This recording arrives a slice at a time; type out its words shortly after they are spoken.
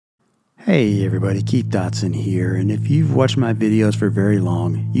Hey everybody, Keith Dotson here, and if you've watched my videos for very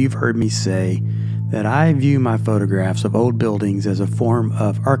long, you've heard me say that I view my photographs of old buildings as a form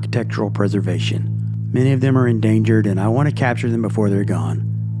of architectural preservation. Many of them are endangered and I want to capture them before they're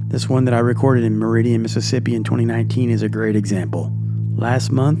gone. This one that I recorded in Meridian, Mississippi in 2019 is a great example.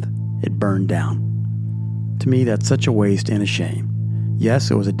 Last month, it burned down. To me, that's such a waste and a shame. Yes,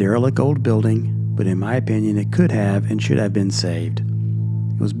 it was a derelict old building, but in my opinion, it could have and should have been saved.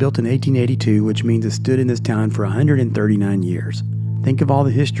 It was built in 1882, which means it stood in this town for 139 years. Think of all the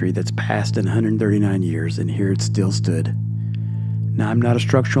history that's passed in 139 years, and here it still stood. Now, I'm not a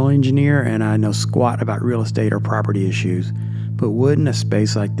structural engineer, and I know squat about real estate or property issues, but wouldn't a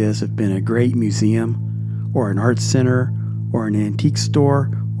space like this have been a great museum, or an arts center, or an antique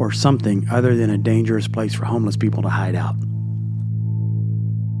store, or something other than a dangerous place for homeless people to hide out?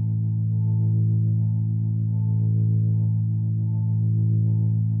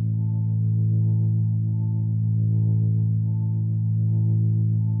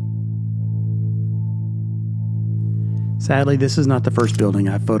 Sadly, this is not the first building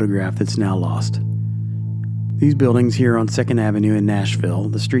I've photographed that's now lost. These buildings here on 2nd Avenue in Nashville,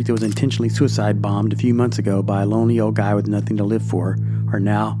 the street that was intentionally suicide bombed a few months ago by a lonely old guy with nothing to live for, are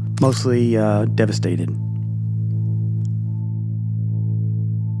now mostly devastated.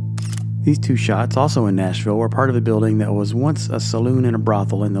 These two shots, also in Nashville, were part of a building that was once a saloon and a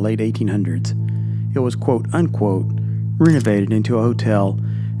brothel in the late 1800s. It was quote-unquote renovated into a hotel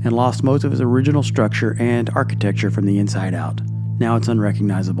and lost most of its original structure and architecture from the inside out. Now it's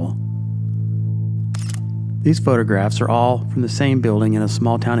unrecognizable. These photographs are all from the same building in a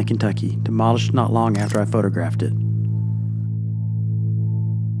small town in Kentucky, demolished not long after I photographed it.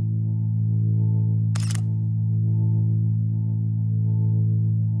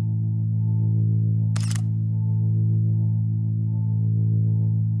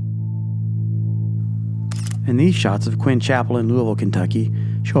 And these shots of Quinn Chapel in Louisville, Kentucky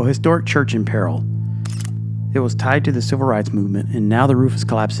show a historic church in peril. It was tied to the civil rights movement, and now the roof is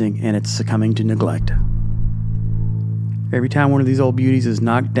collapsing and it's succumbing to neglect. Every time one of these old beauties is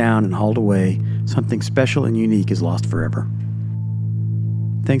knocked down and hauled away, something special and unique is lost forever.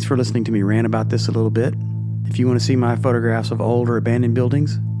 Thanks for listening to me rant about this a little bit. If you want to see my photographs of old or abandoned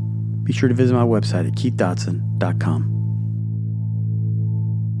buildings, be sure to visit my website at keithdotson.com.